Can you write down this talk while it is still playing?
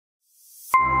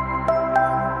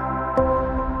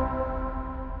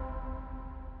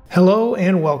Hello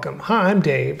and welcome. Hi, I'm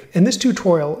Dave, and this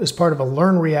tutorial is part of a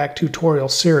Learn React tutorial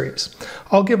series.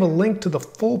 I'll give a link to the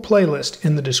full playlist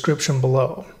in the description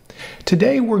below.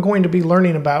 Today we're going to be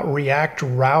learning about React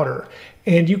Router,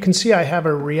 and you can see I have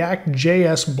a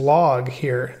React.js blog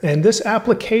here, and this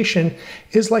application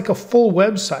is like a full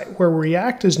website where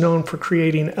React is known for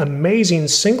creating amazing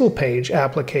single-page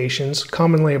applications,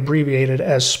 commonly abbreviated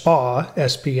as SPA,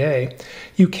 S-P-A.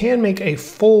 You can make a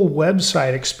full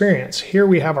website experience. Here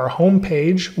we have our home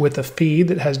page with a feed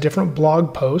that has different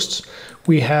blog posts.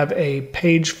 We have a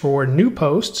page for new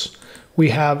posts. We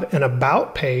have an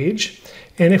about page.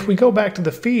 And if we go back to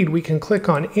the feed, we can click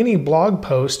on any blog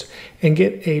post and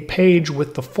get a page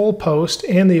with the full post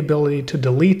and the ability to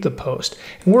delete the post.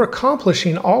 And we're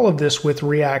accomplishing all of this with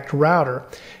React Router.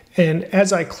 And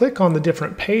as I click on the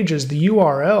different pages, the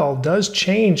URL does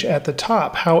change at the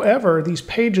top. However, these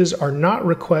pages are not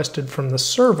requested from the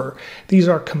server. These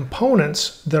are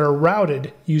components that are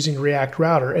routed using React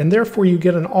Router, and therefore you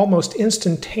get an almost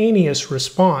instantaneous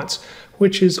response,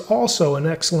 which is also an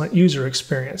excellent user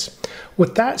experience.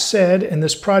 With that said, and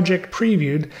this project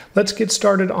previewed, let's get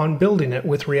started on building it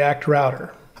with React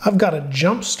Router. I've got a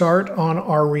jump start on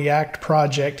our React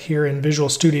project here in Visual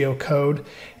Studio Code,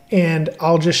 and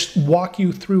I'll just walk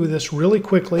you through this really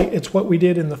quickly. It's what we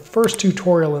did in the first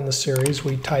tutorial in the series.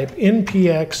 We type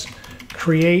npx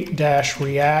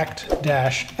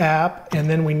create-react-app, and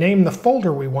then we name the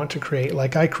folder we want to create,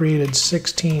 like I created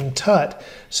 16 tut.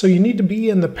 So you need to be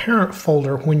in the parent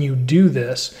folder when you do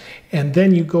this, and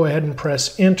then you go ahead and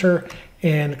press enter,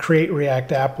 and Create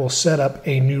React App will set up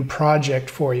a new project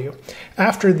for you.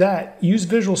 After that, use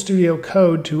Visual Studio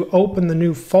Code to open the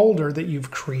new folder that you've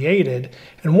created.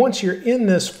 And once you're in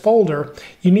this folder,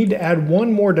 you need to add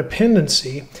one more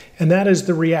dependency, and that is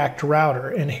the React Router.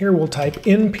 And here we'll type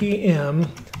npm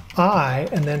I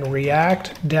and then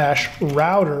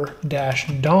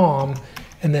react-router-dom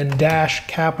and then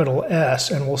 -S,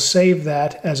 and we'll save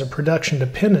that as a production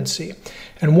dependency.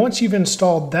 And once you've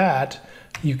installed that,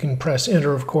 you can press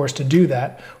enter, of course, to do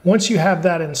that. Once you have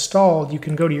that installed, you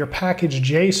can go to your package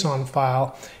JSON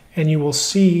file and you will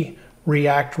see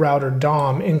React Router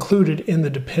DOM included in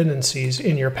the dependencies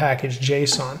in your package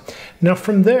JSON. Now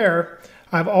from there,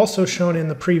 I've also shown in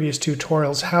the previous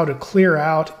tutorials how to clear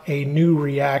out a new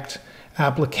React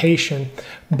application,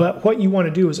 but what you want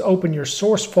to do is open your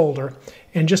source folder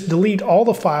and just delete all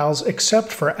the files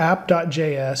except for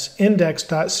app.js,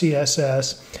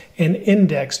 index.css, and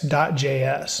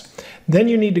index.js. Then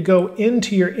you need to go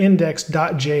into your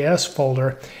index.js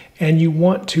folder and you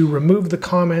want to remove the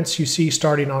comments you see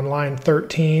starting on line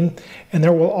 13, and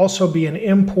there will also be an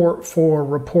import for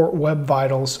report web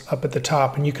vitals up at the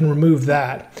top, and you can remove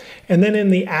that. And then in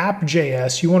the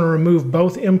app.js, you want to remove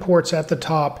both imports at the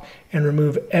top and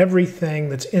remove everything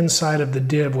that's inside of the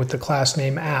div with the class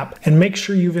name app. And make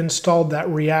sure you've installed that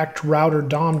React Router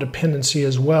DOM dependency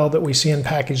as well that we see in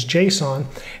package JSON,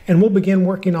 and we'll begin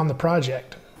working on the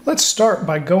project. Let's start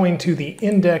by going to the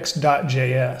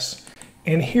index.js.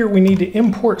 And here we need to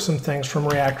import some things from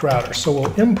React Router. So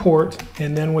we'll import,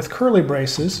 and then with curly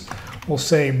braces, we'll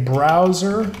say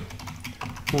browser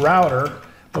router,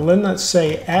 but then let's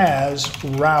say as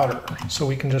router. So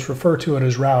we can just refer to it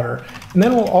as router. And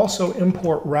then we'll also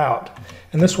import route.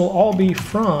 And this will all be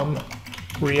from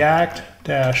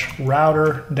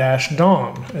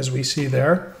react-router-dom, as we see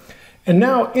there. And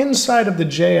now inside of the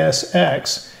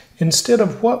JSX, instead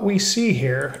of what we see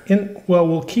here, well,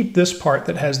 we'll keep this part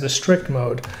that has the strict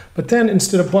mode, but then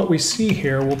instead of what we see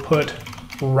here, we'll put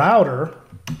router,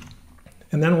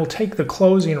 and then we'll take the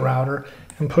closing router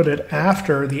and put it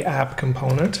after the app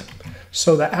component.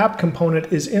 So the app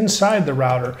component is inside the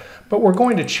router, but we're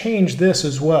going to change this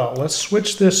as well. Let's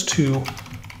switch this to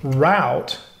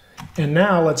route, and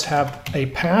now let's have a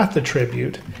path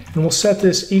attribute, and we'll set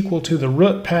this equal to the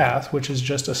root path, which is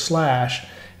just a slash.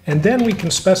 And then we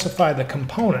can specify the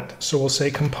component. So we'll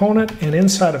say component, and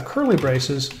inside of curly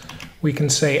braces, we can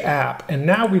say app. And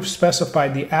now we've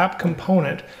specified the app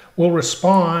component will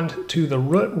respond to the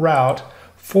root route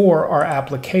for our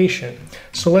application.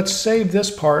 So let's save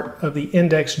this part of the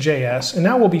index.js, and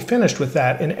now we'll be finished with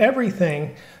that. And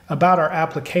everything about our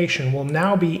application will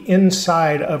now be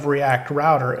inside of React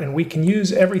Router, and we can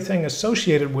use everything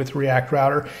associated with React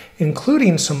Router,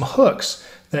 including some hooks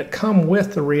that come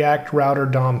with the React Router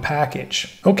DOM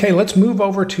package. Okay, let's move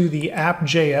over to the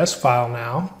app.js file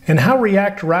now. And how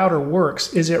React Router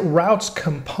works is it routes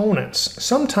components.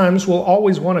 Sometimes we'll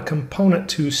always want a component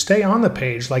to stay on the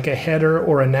page, like a header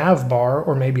or a nav bar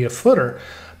or maybe a footer.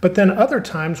 But then other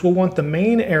times we'll want the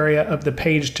main area of the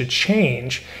page to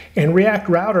change, and React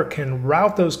Router can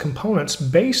route those components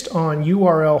based on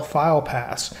URL file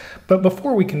paths. But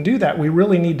before we can do that, we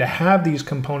really need to have these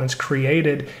components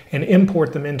created and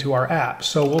import them into our app.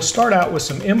 So we'll start out with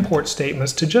some import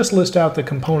statements to just list out the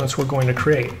components we're going to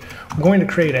create. We're going to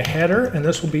create a header, and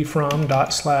this will be from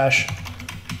 ./header.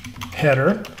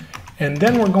 And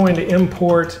then we're going to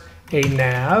import a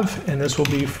nav, and this will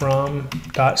be from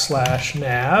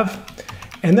 ./nav.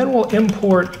 And then we'll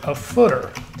import a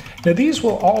footer. Now these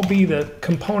will all be the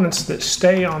components that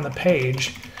stay on the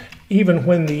page even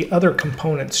when the other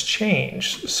components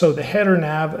change. So the header,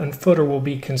 nav, and footer will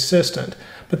be consistent.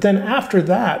 But then after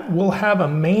that, we'll have a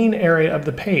main area of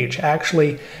the page,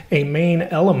 actually a main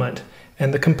element.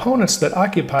 And the components that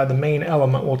occupy the main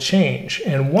element will change.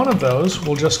 And one of those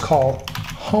we'll just call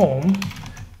home.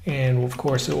 And of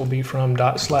course it will be from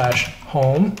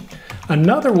 ./home.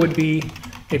 Another would be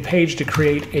a page to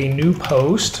create a new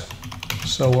post.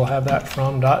 So we'll have that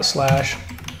from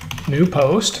 ./new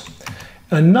post.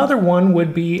 Another one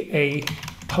would be a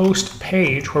post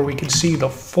page where we could see the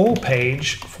full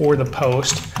page for the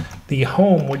post. The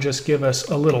home would just give us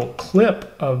a little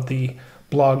clip of the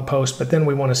blog post, but then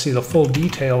we want to see the full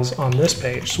details on this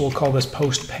page. So we'll call this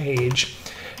post page.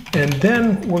 And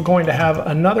then we're going to have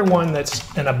another one that's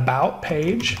an about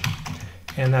page,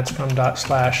 and that's from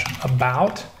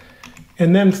 ./about.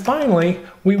 And then finally,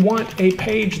 we want a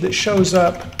page that shows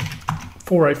up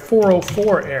for a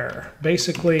 404 error,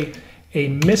 basically a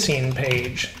missing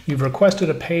page. You've requested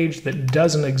a page that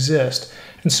doesn't exist.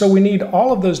 And so we need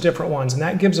all of those different ones, and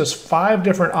that gives us 5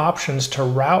 different options to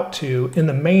route to in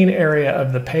the main area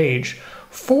of the page.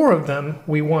 4 of them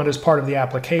we want as part of the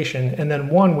application, and then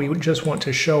 1 we would just want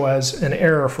to show as an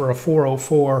error for a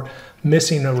 404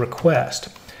 missing a request.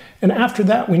 And after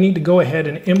that, we need to go ahead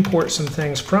and import some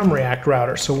things from React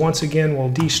Router. So once again, we'll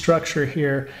destructure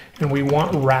here, and we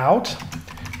want route.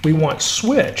 We want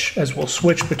switch, as we'll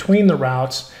switch between the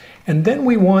routes. And then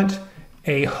we want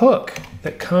a hook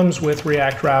that comes with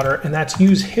React Router, and that's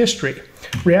use history.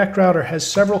 React Router has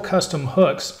several custom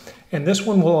hooks, and this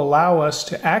one will allow us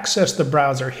to access the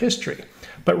browser history.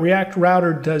 But React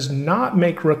Router does not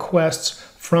make requests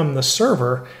from the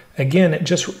server. Again, it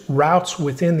just routes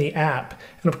within the app.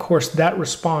 And of course, that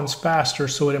responds faster,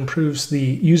 so it improves the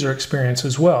user experience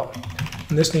as well.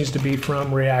 And this needs to be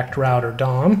from React Router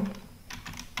DOM.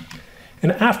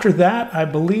 And after that, I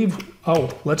believe,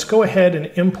 let's go ahead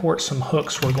and import some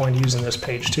hooks we're going to use in this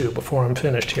page too before I'm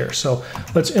finished here. So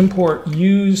let's import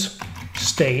use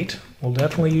state. We'll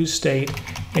definitely use state,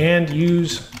 and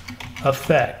use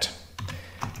effect.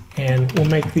 And we'll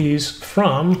make these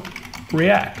from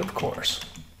React, of course.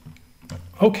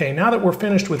 Okay, now that we're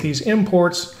finished with these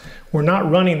imports, we're not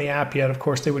running the app yet. Of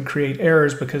course, they would create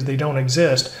errors because they don't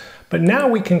exist. But now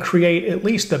we can create at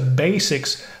least the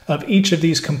basics of each of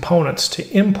these components to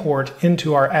import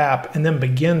into our app and then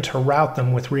begin to route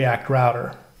them with React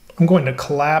Router. I'm going to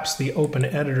collapse the open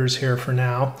editors here for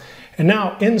now. And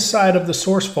now inside of the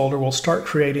source folder, we'll start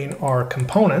creating our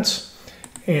components.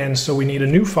 And so we need a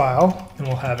new file, and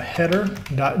we'll have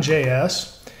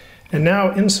header.js. And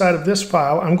now inside of this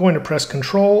file, I'm going to press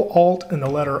Control, Alt, and the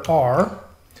letter R.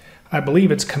 I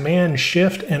believe it's Command,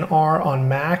 Shift, and R on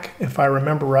Mac, if I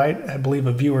remember right. I believe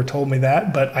a viewer told me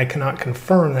that, but I cannot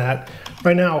confirm that.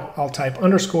 Right now, I'll type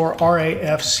 _RAFCE,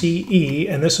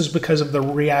 and this is because of the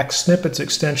React Snippets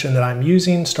extension that I'm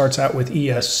using. Starts out with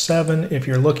ES7 if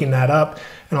you're looking that up,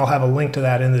 and I'll have a link to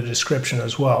that in the description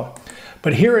as well.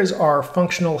 But here is our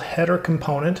functional header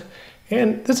component,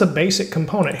 and this is a basic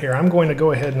component here. I'm going to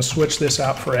go ahead and switch this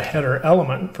out for a header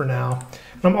element for now.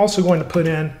 And I'm also going to put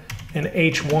in an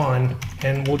H1,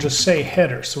 and we'll just say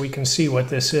header so we can see what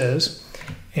this is,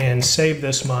 and save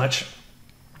this much.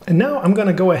 And now I'm going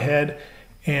to go ahead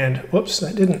and, whoops,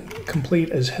 that didn't complete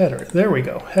as header. There we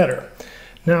go, header.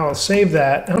 Now I'll save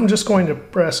that. I'm just going to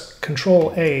press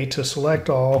Control A to select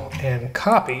all and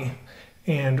copy.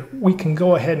 And we can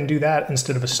go ahead and do that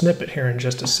instead of a snippet here in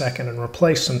just a second and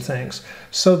replace some things.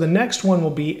 So the next one will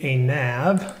be a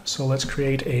nav. So let's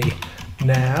create a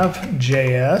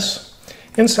nav.js.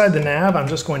 Inside the nav, I'm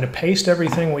just going to paste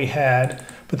everything we had,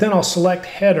 but then I'll select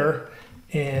header,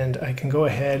 and I can go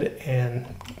ahead and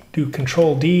do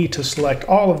Control D to select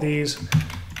all of these,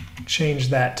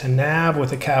 change that to nav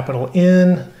with a capital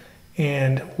N,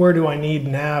 and where do I need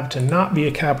nav to not be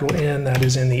a capital N? That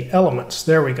is in the elements.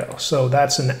 There we go. So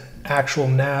that's an actual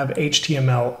nav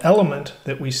HTML element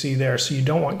that we see there, so you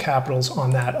don't want capitals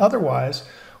on that. Otherwise,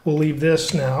 we'll leave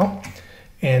this now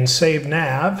and save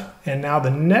nav. And now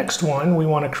the next one we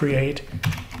want to create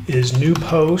is new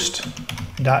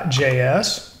post.js.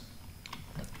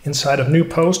 Inside of new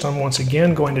post, I'm once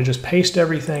again going to just paste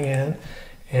everything in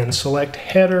and select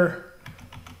header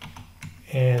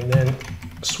and then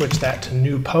switch that to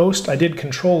new post. I did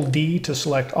Control D to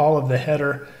select all of the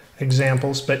header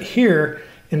examples, but here,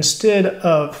 instead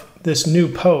of this new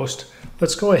post,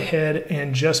 let's go ahead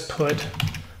and just put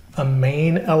a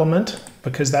main element,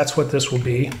 because that's what this will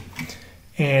be.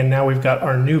 And now we've got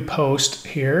our new post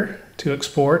here to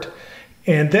export.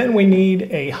 And then we need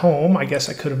a home. I guess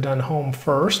I could have done home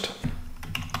first,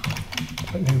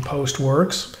 but new post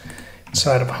works.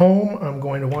 Inside of home, I'm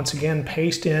going to once again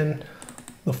paste in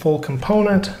the full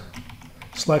component,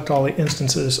 select all the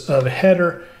instances of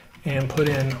header, and put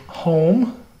in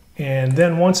home. And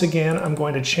then once again, I'm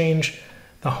going to change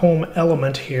the home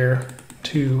element here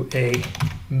to a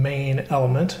main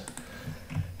element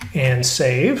and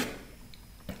save.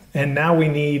 And now we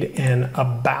need an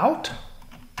about.js.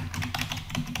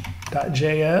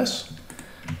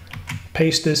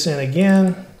 Paste this in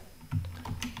again,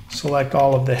 select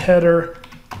all of the header,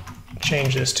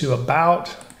 change this to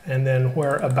about, and then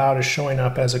where about is showing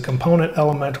up as a component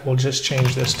element, we'll just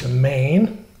change this to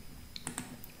main.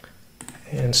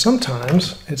 And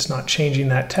sometimes it's not changing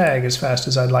that tag as fast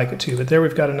as I'd like it to, but there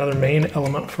we've got another main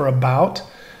element for about.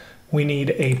 We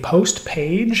need a post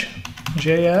page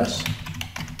JS.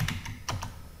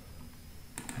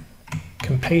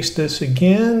 Can paste this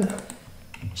again,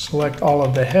 select all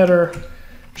of the header,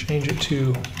 change it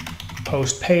to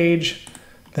post page,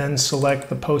 then select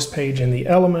the post page in the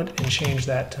element and change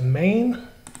that to main.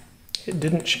 It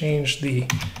didn't change the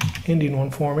ending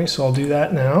one for me, so I'll do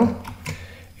that now.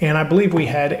 And I believe we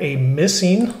had a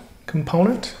missing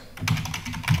component.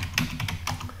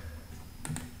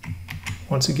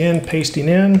 Once again, pasting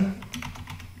in,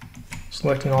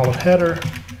 selecting all of header,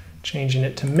 changing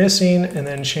it to missing, and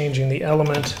then changing the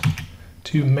element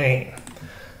to main.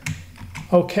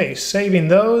 Okay, saving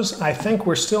those. I think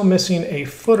we're still missing a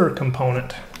footer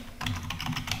component.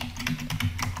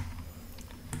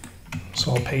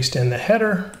 So I'll paste in the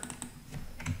header.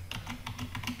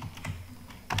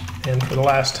 And for the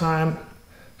last time,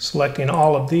 selecting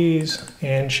all of these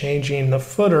and changing the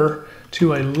footer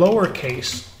to a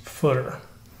lowercase footer,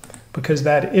 because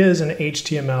that is an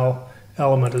HTML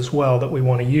element as well that we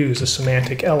want to use, a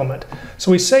semantic element.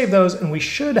 So we save those and we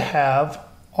should have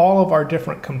all of our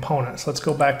different components. Let's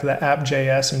go back to the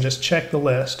app.js and just check the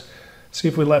list. See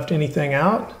if we left anything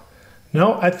out.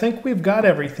 No, I think we've got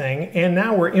everything, and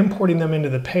now we're importing them into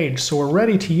the page, so we're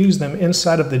ready to use them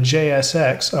inside of the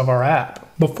JSX of our app.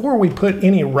 Before we put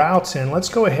any routes in, let's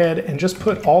go ahead and just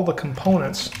put all the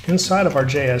components inside of our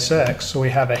JSX. So we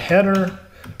have a header,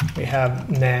 we have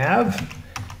nav,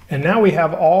 and now we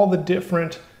have all the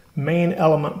different main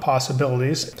element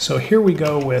possibilities. So here we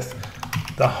go with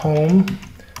the home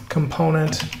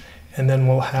component, and then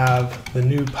we'll have the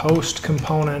new post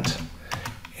component,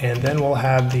 and then we'll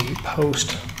have the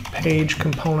post page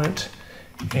component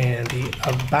and the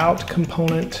about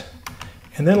component.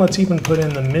 And then let's even put in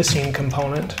the missing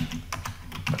component.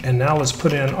 And now let's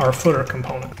put in our footer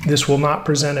component. This will not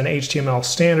present an HTML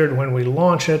standard when we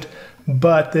launch it,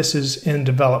 but this is in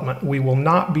development. We will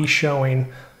not be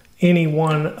showing any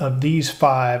one of these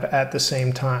 5 at the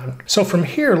same time. So from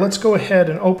here, let's go ahead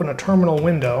and open a terminal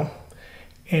window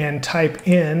and type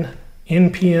in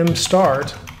npm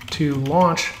start to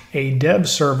launch a dev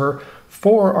server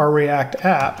for our React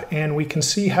app, and we can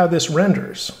see how this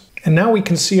renders. And now we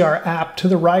can see our app to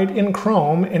the right in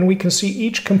Chrome, and we can see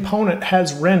each component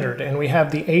has rendered, and we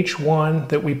have the H1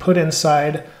 that we put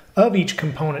inside of each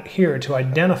component here to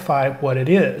identify what it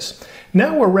is.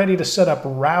 Now we're ready to set up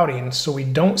routing so we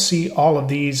don't see all of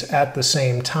these at the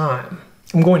same time.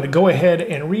 I'm going to go ahead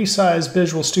and resize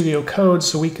Visual Studio Code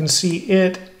so we can see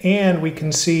it and we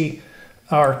can see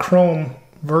our Chrome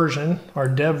version, our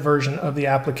dev version of the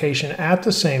application at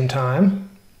the same time.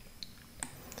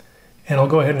 And I'll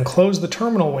go ahead and close the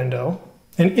terminal window.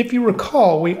 And if you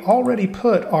recall, we already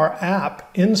put our app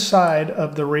inside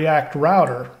of the React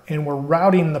router and we're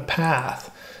routing the path.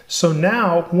 So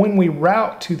now when we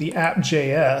route to the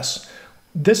app.js,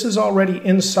 this is already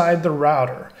inside the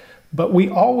router, but we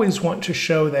always want to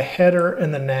show the header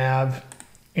and the nav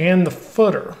and the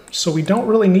footer. So we don't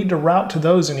really need to route to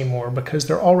those anymore because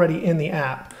they're already in the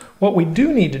app. What we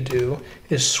do need to do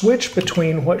is switch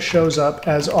between what shows up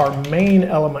as our main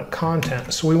element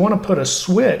content. So we want to put a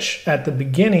switch at the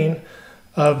beginning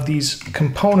of these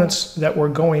components that we're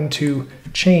going to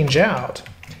change out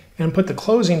and put the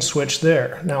closing switch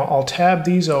there. Now I'll tab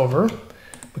these over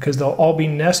because they'll all be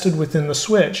nested within the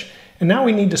switch. And now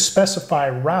we need to specify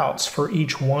routes for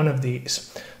each one of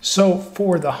these. So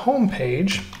for the home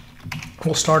page,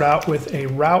 we'll start out with a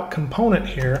route component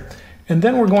here, And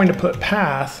then we're going to put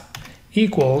path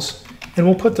equals, and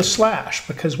we'll put the slash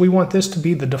because we want this to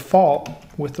be the default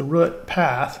with the root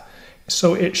path.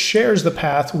 So it shares the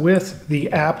path with the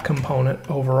app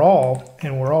component overall,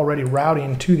 and we're already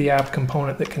routing to the app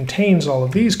component that contains all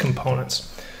of these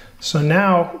components. So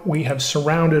now we have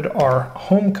surrounded our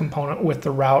home component with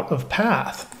the route of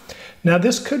path. Now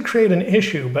this could create an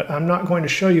issue, but I'm not going to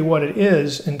show you what it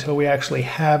is until we actually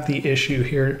have the issue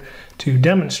here to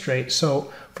demonstrate.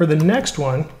 So for the next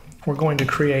one, we're going to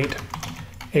create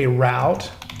a route,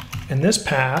 and this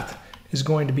path is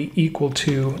going to be equal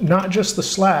to not just the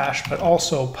slash, but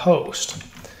also post.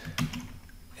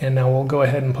 And now we'll go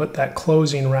ahead and put that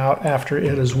closing route after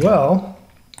it as well.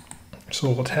 So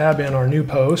we'll tab in our new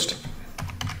post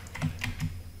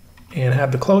and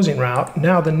have the closing route.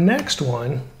 Now the next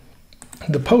one,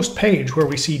 the post page where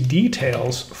we see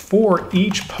details for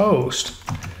each post,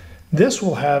 this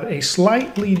will have a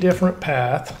slightly different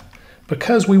path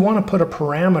because we want to put a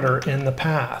parameter in the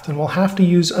path, and we'll have to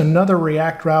use another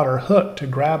React router hook to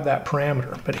grab that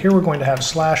parameter. But here we're going to have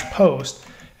slash post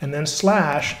and then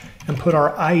slash and put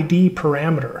our ID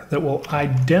parameter that will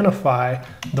identify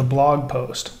the blog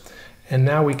post. And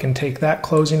now we can take that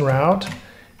closing route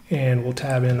and we'll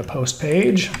tab in the post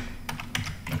page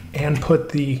and put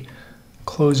the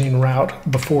closing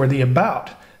route before the about.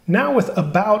 Now with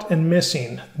about and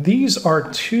missing, these are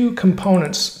two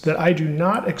components that I do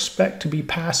not expect to be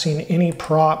passing any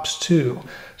props to.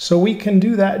 So we can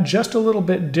do that just a little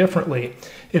bit differently.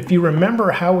 If you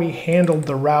remember how we handled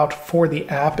the route for the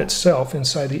app itself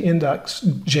inside the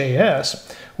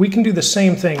index.js, we can do the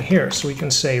same thing here. So we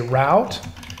can say route,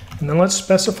 and then let's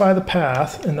specify the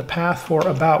path, and the path for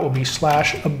about will be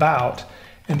slash about.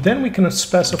 And then we can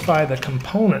specify the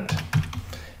component.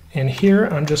 And here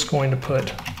I'm just going to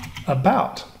put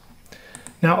about.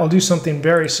 Now I'll do something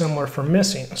very similar for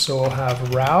missing. So we'll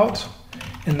have route,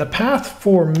 and the path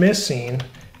for missing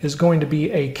is going to be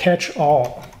a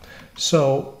catch-all.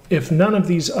 So if none of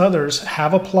these others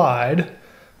have applied,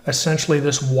 essentially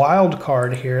this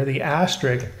wildcard here, the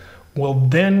asterisk, will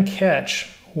then catch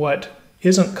what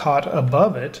isn't caught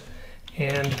above it,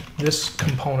 and this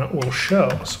component will show.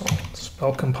 So I'll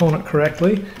spell component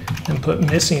correctly and put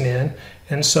missing in.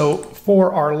 And so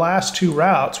for our last two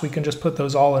routes, we can just put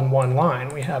those all in one line.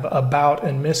 We have about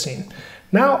and missing.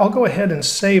 Now I'll go ahead and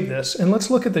save this, and let's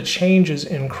look at the changes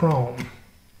in Chrome.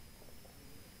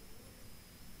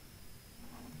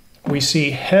 We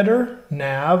see header,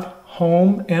 nav,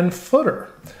 home, and footer.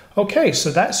 Okay,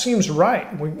 so that seems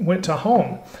right. We went to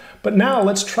home. But now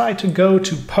let's try to go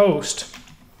to post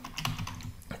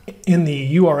in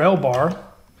the URL bar,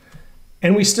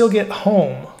 and we still get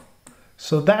home.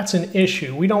 So that's an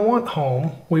issue. We don't want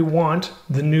home, we want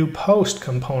the new post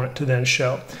component to then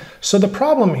show. So the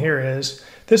problem here is,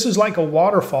 this is like a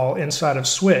waterfall inside of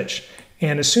Switch,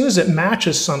 and as soon as it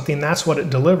matches something, that's what it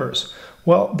delivers.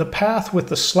 Well, the path with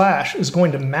the slash is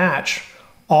going to match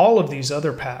all of these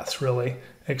other paths really,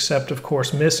 except of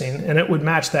course missing, and it would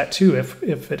match that too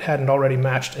if it hadn't already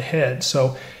matched ahead.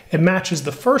 So it matches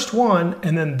the first one,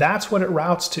 and then that's what it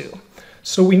routes to.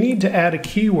 So we need to add a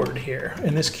keyword here,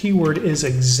 and this keyword is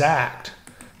exact.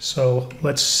 So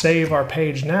let's save our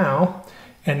page now,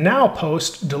 and now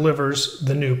post delivers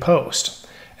the new post.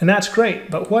 And that's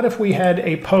great, but what if we had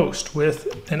a post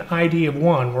with an ID of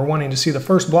 1? We're wanting to see the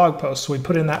first blog post, so we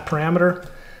put in that parameter.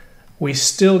 We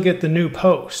still get the new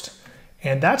post,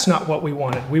 and that's not what we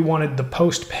wanted. We wanted the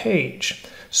post page.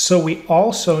 So we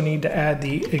also need to add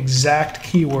the exact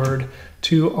keyword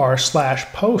to our slash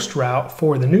post route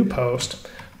for the new post,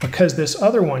 because this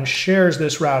other one shares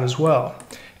this route as well.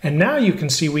 And now you can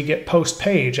see we get post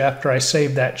page after I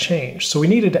saved that change. So we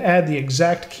needed to add the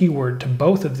exact keyword to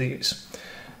both of these.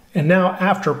 And now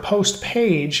after post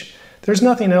page, there's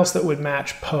nothing else that would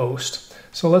match post.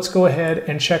 So let's go ahead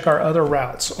and check our other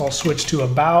routes. I'll switch to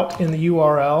about in the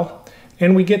URL,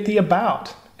 and we get the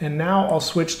about. And now I'll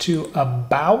switch to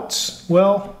abouts.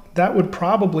 Well, that would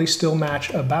probably still match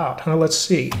about. Now let's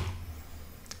see.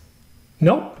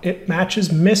 Nope, it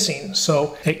matches missing.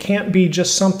 So it can't be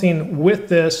just something with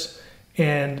this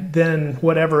and then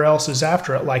whatever else is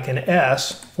after it, like an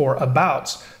S for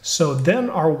abouts. So then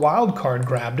our wildcard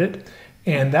grabbed it,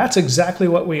 and that's exactly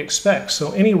what we expect.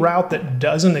 So any route that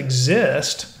doesn't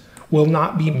exist will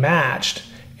not be matched,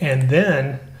 and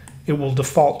then it will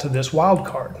default to this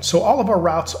wildcard. So all of our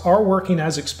routes are working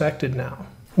as expected now.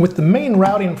 With the main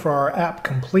routing for our app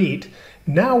complete,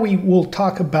 now we will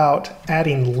talk about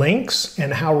adding links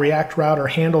and how React Router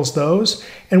handles those,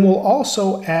 and we'll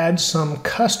also add some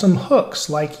custom hooks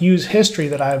like use history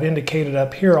that I've indicated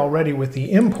up here already with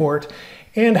the import,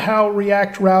 and how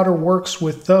React Router works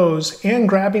with those, and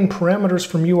grabbing parameters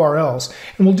from URLs.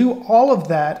 And we'll do all of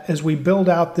that as we build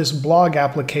out this blog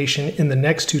application in the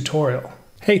next tutorial.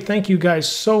 Hey, thank you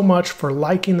guys so much for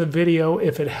liking the video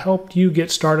if it helped you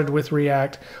get started with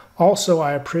React. Also,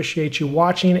 I appreciate you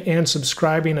watching and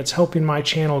subscribing. It's helping my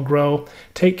channel grow.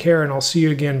 Take care, and I'll see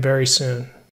you again very soon.